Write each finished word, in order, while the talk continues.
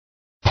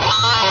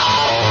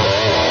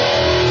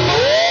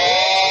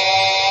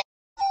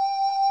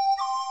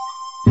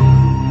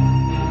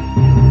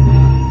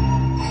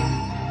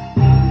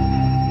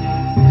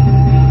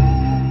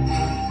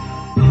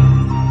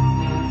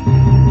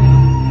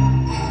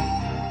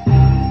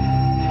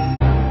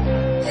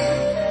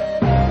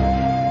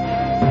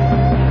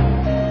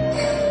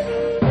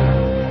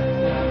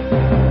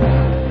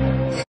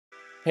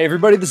Hey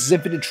everybody, this is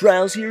Infinite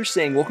Trials here,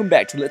 saying welcome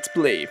back to Let's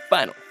Play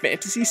Final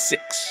Fantasy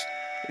VI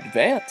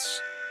Advance.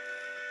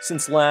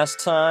 Since last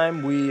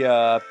time, we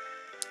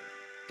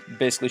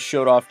basically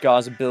showed off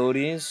Gau's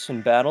abilities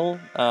in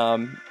battle,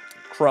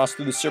 crossed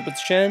through the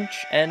Serpent's Trench,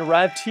 and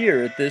arrived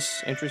here at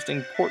this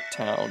interesting port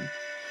town.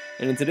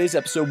 And in today's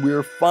episode,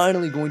 we're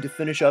finally going to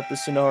finish up the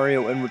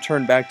scenario and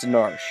return back to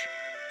Narshe.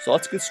 So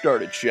let's get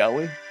started, shall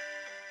we?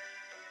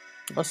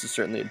 This is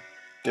certainly a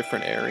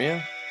different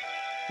area.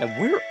 Now,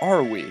 where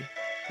are we?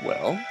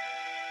 Well,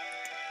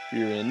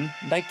 we're in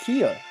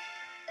Nikeah.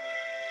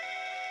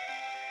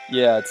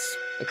 Yeah, it's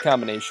a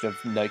combination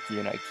of Nike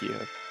and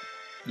Ikea.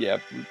 Yeah,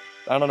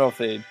 I don't know if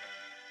they,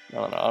 I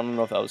don't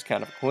know if that was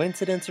kind of a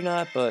coincidence or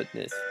not, but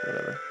it's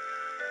whatever.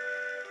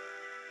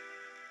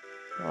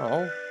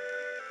 Oh,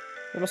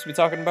 they must be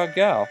talking about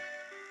Gal.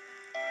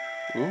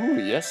 Ooh,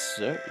 yes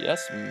sir,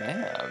 yes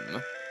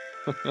ma'am.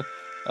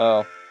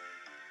 Oh,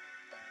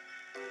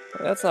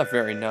 that's not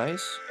very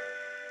nice.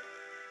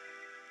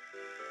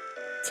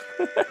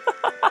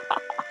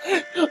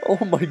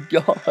 Oh my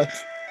god.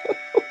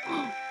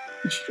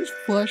 Did she just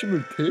flash him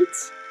her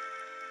tits?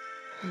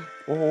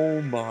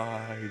 Oh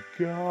my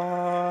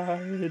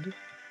god.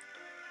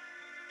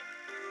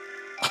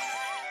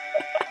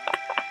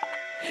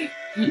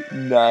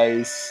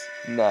 Nice.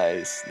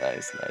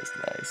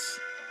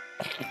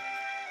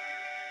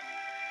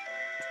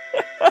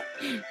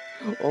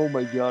 Oh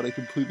my god,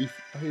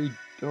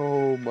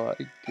 oh my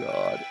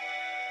god.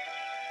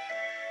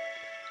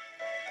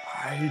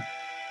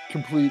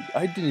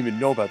 I didn't even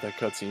know about that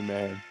cutscene,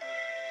 man.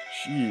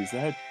 Jeez,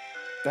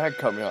 that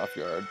caught me off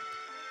guard.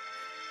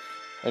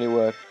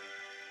 Anyway.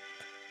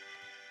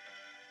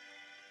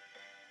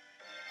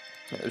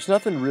 Yeah, there's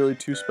nothing really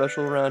too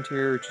special around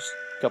here, just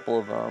a couple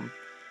of,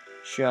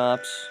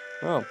 shops.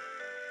 Oh.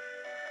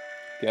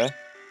 Okay.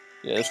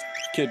 Yeah, this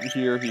kid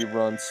here, he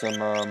runs some,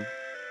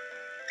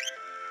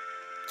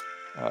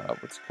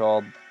 what's it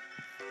called?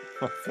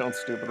 I'm feeling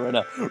stupid right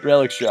now.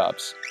 Relic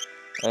shops.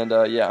 And,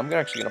 yeah, I'm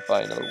actually gonna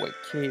buy another white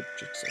cape,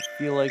 just 'cause I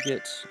feel like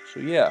it. So,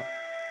 yeah.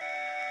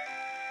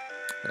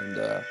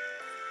 And,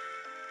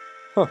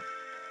 huh.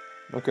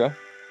 Okay.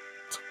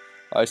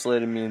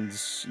 Isolated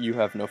means you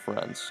have no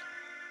friends.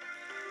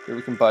 Here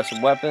we can buy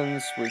some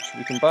weapons, which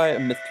we can buy a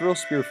mithril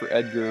spear for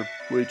Edgar,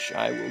 which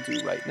I will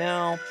do right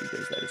now,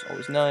 because that is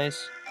always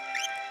nice.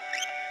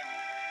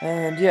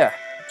 And yeah,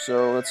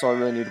 so that's all I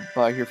really need to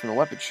buy here from the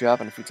weapon shop,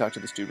 and if we talk to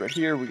this dude right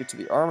here, we get to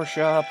the armor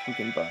shop, we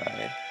can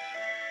buy...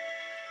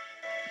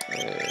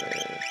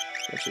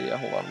 actually, yeah,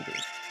 hold on, I'm going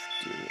to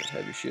do a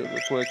heavy shield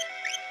real quick.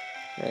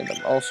 And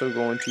I'm also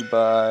going to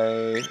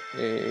buy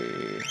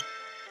a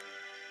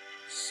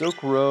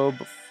silk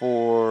robe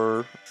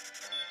for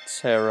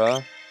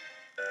Terra.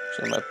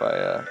 Actually, I might buy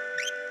a...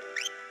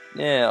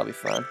 yeah, I'll be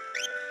fine.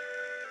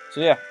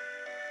 So yeah,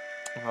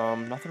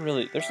 there's nothing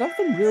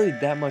really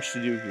that much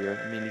to do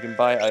here. I mean, you can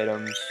buy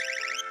items.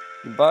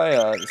 You can buy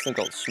this thing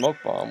called Smoke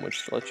Bomb,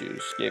 which lets you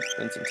escape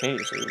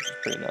instantaneously, which is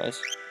pretty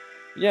nice.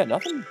 But yeah,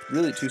 nothing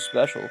really too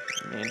special.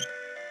 I mean,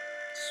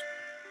 it's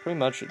pretty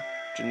much a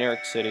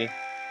generic city,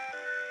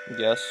 I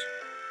guess.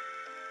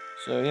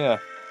 So yeah,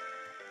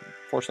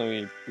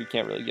 fortunately we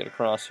can't really get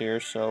across here,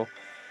 so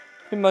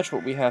pretty much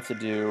what we have to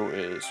do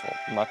is, well,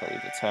 I'm not going to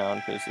leave the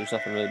town, because there's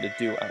nothing really to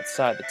do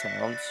outside the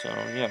town, so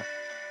yeah.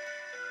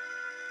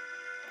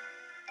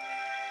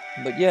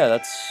 But yeah,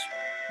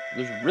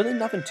 there's really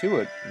nothing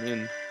to it. I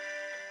mean,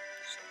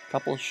 just a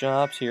couple of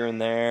shops here and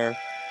there,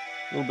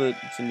 a little bit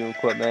some new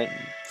equipment,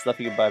 stuff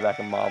you can buy back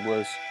in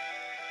Moblas.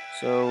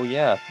 So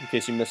yeah, in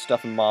case you missed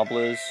stuff in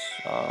Moblas,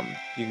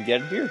 you can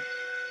get it here.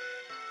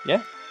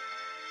 Yeah.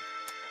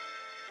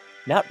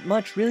 Not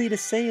much really to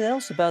say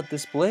else about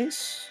this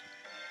place.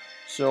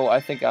 So I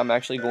think I'm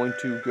actually going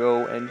to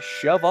go and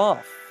shove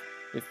off,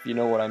 if you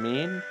know what I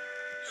mean.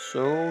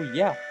 So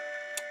yeah.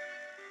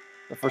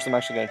 But first I'm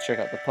actually going to check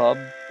out the pub.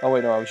 Oh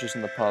wait, no, I was just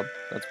in the pub.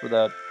 That's where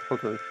that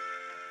hooker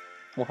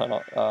went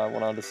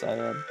on to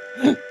Cyan.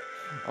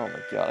 Oh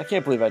my god, I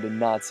can't believe I did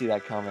not see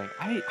that coming.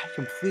 I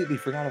completely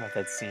forgot about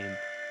that scene.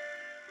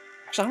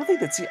 Actually, I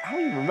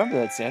don't even remember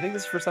that scene. I think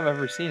this is the first time I've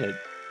ever seen it.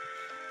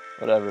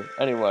 Whatever.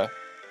 Anyway.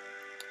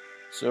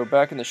 So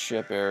back in the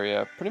ship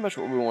area, pretty much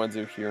what we want to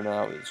do here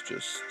now is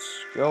just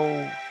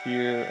go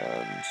here,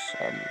 and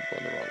I'm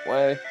going the wrong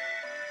way.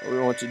 What we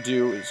want to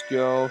do is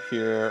go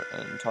here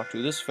and talk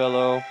to this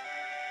fellow,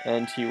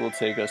 and he will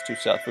take us to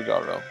South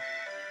Figaro.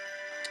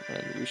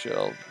 And we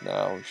shall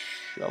now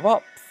shove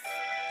up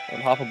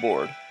and hop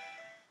aboard.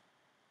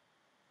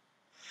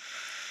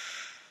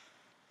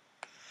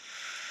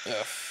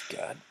 Ugh,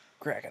 God,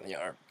 crack on the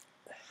arm.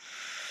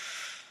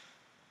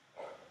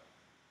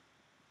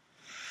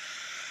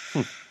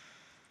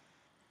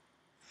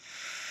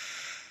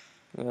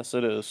 Yes,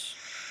 it is.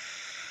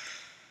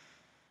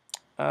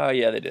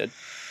 Yeah, they did.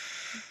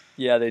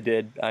 Yeah, they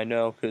did. I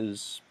know,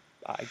 because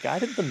I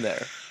guided them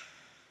there.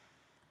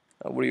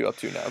 What are you up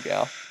to now,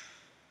 gal?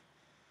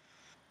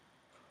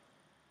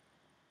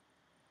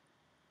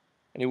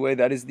 Anyway,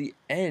 that is the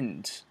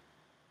end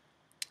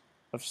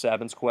of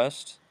Sabin's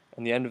quest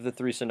and the end of the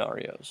 3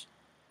 scenarios.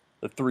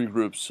 The three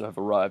groups have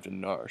arrived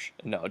in Narshe,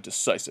 and now a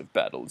decisive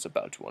battle is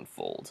about to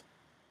unfold.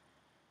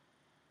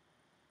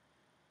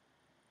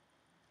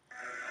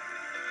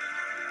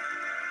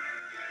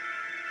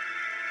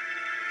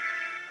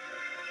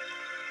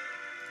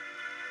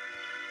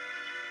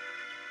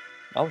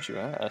 Not what you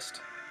asked.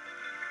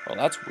 Well,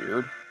 that's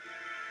weird.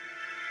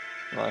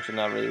 Well, actually,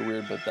 not really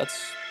weird, but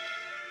that's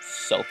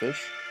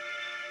selfish.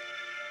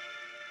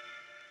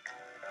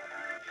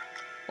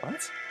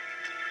 What?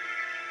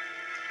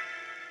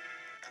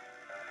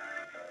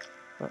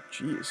 Oh,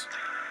 jeez.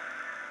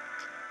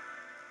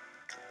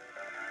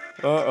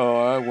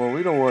 Uh-oh, well,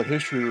 we don't want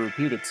history to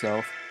repeat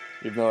itself,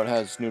 even though it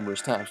has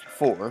numerous times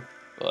before,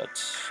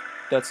 but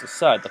that's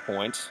aside the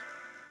point.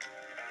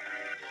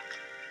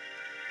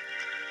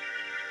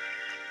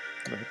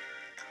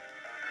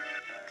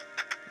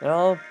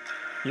 Well,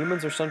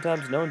 humans are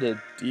sometimes known to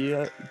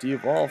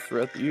de-evolve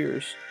throughout the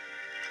years.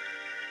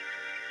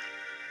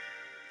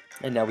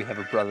 And now we have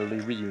a brotherly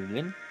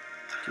reunion,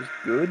 which is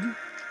good.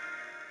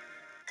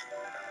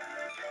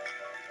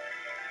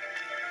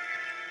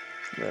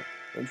 Yep,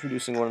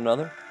 introducing one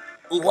another.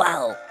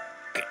 Wow!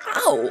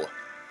 Ow!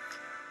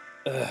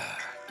 Ugh,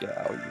 get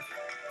out, you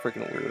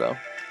freaking weirdo.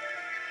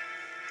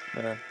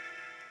 Man.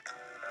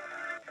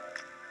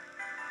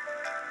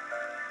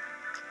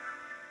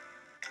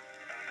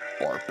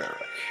 Barbaric.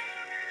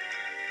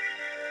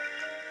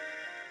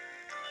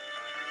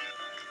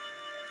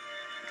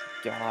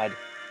 God.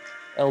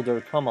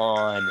 Elder, come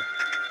on.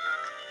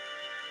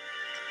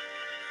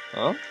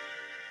 Huh?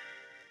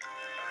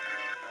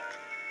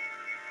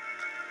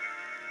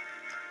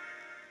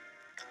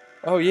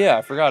 Oh yeah,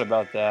 I forgot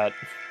about that.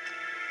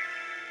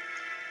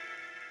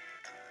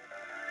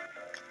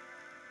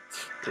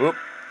 Oop.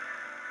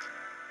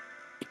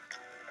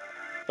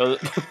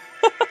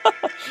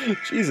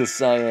 Jesus,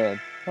 Cyan.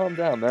 Calm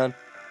down, man.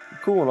 You're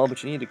cool and all,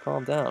 but you need to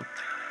calm down.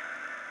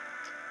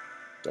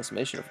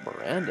 Decimation of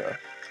Miranda.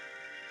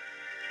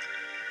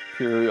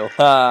 Imperial.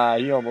 Ha!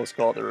 You almost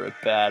called her a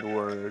bad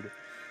word.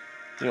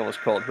 You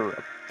almost called her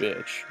a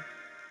bitch.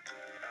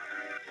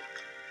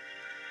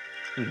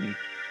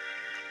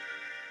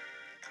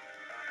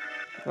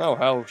 Oh,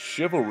 how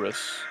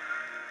chivalrous.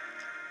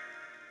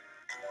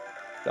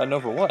 Got an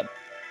over what?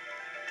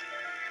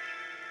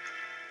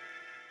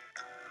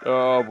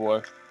 Oh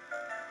boy.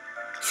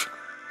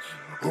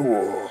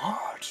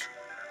 What?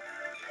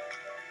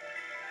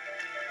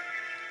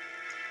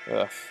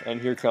 Ugh, and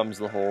here comes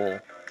the whole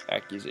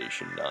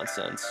accusation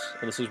nonsense.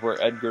 And this is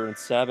where Edgar and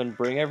Sabin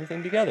bring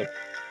everything together.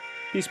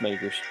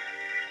 Peacemakers.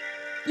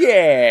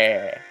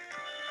 Yeah!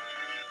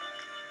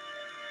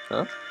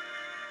 Huh?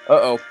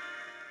 Uh-oh.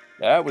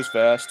 That was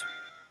fast.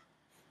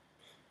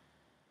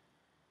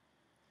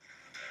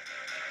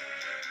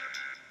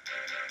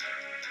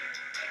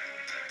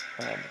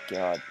 Oh my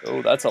god.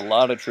 Oh, that's a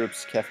lot of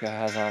troops Kefka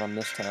has on him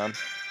this time.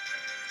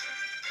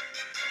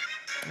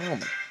 Oh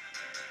my...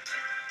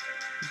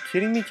 You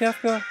kidding me,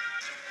 Kefka?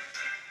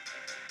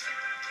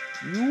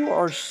 You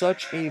are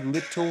such a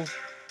little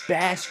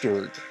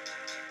bastard.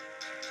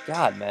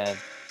 God, man.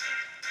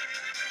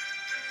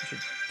 Such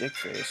a dick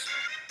face.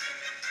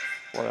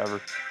 Whatever.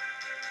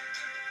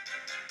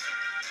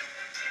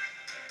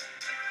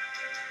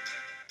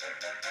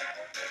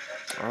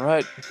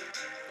 Alright.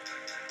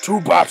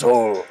 To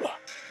battle!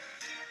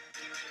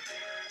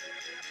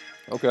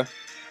 Okay.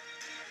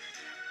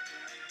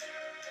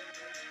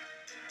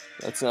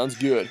 That sounds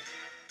good.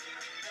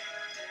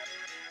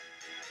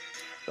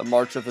 The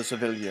March of the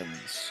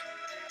Civilians.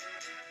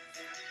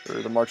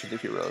 Or the March of the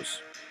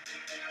Heroes.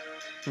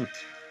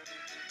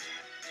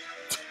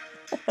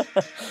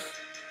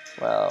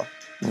 Wow.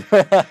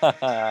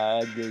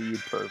 You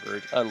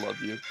pervert. I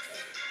love you.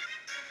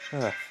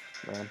 Man.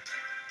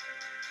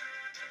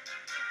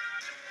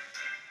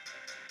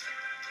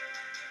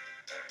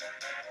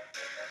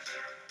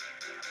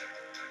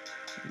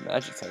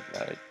 Magitech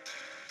Knight.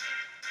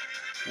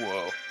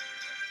 Whoa. What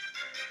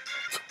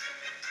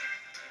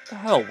the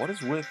hell? What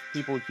is with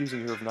people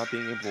accusing her of not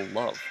being able to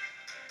love?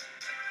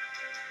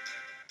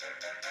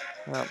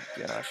 Oh my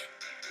gosh.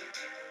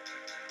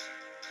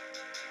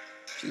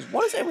 Jeez,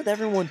 what is it with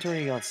everyone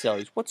turning on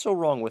Celes? What's so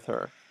wrong with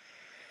her?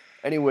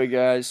 Anyway,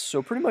 guys,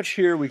 so pretty much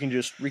here we can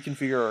just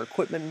reconfigure our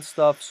equipment and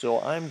stuff,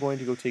 so I'm going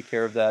to go take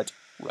care of that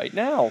right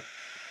now.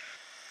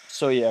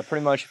 So yeah,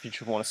 pretty much if you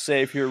just want to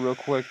save here real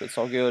quick, that's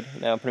all good.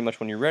 Now pretty much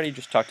when you're ready,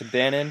 just talk to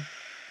Bannon.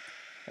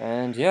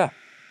 And yeah,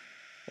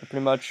 and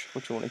pretty much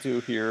what you want to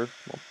do here,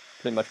 well,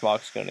 pretty much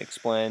Mock's going to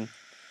explain.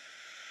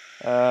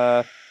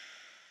 Nah,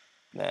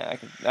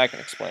 I can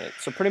explain it.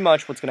 So pretty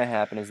much what's going to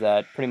happen is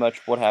that pretty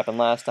much what happened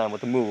last time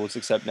with the moves,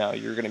 except now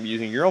you're going to be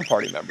using your own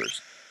party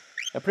members.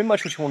 Now pretty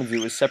much what you want to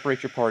do is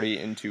separate your party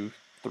into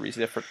 3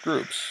 different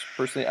groups.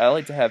 Personally, I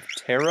like to have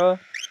Terra.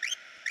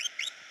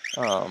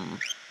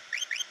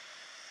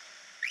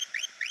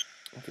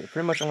 Okay,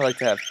 pretty much I like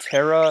to have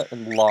Terra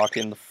and Locke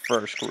in the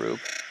first group.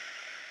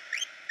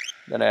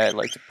 Then I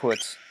like to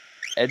put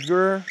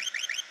Edgar,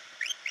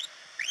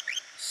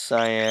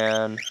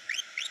 Cyan,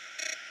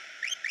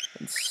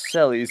 and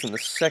Celes in the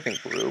second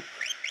group.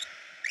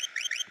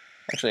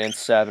 Actually, and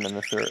 7 in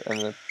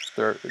the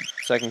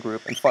second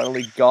group, and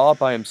finally Gaw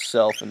by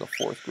himself in the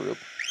 4th group,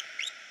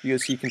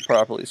 because he can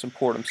properly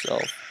support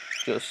himself.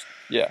 Just,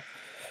 yeah.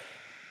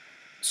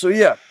 So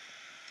yeah,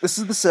 this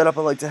is the setup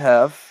I like to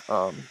have.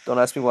 Don't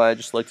ask me why, I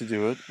just like to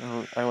do it.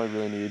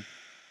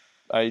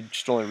 I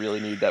just only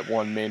really need that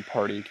one main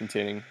party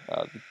containing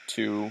the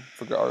 2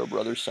 Figaro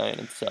brothers, Cyan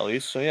and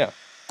Celes, so yeah.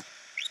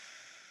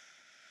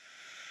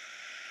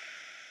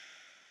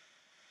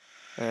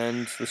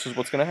 And this is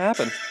what's gonna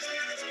happen.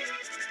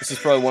 This is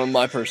probably one of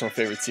my personal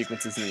favorite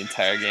sequences in the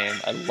entire game.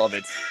 I love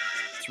it.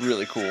 It's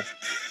really cool.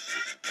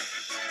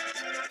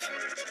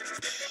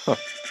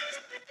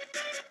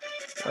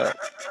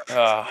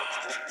 Huh.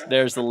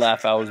 There's the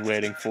laugh I was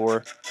waiting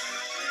for.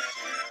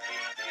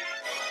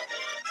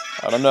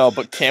 I don't know,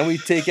 but can we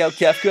take out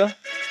Kefka?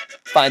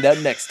 Find out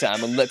next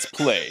time on Let's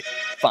Play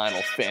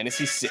Final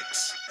Fantasy VI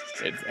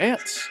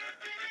Advance.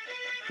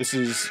 This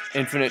is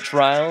Infinite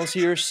Trials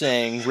here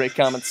saying rate,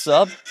 comment,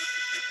 sub,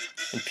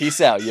 and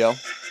peace out, yo.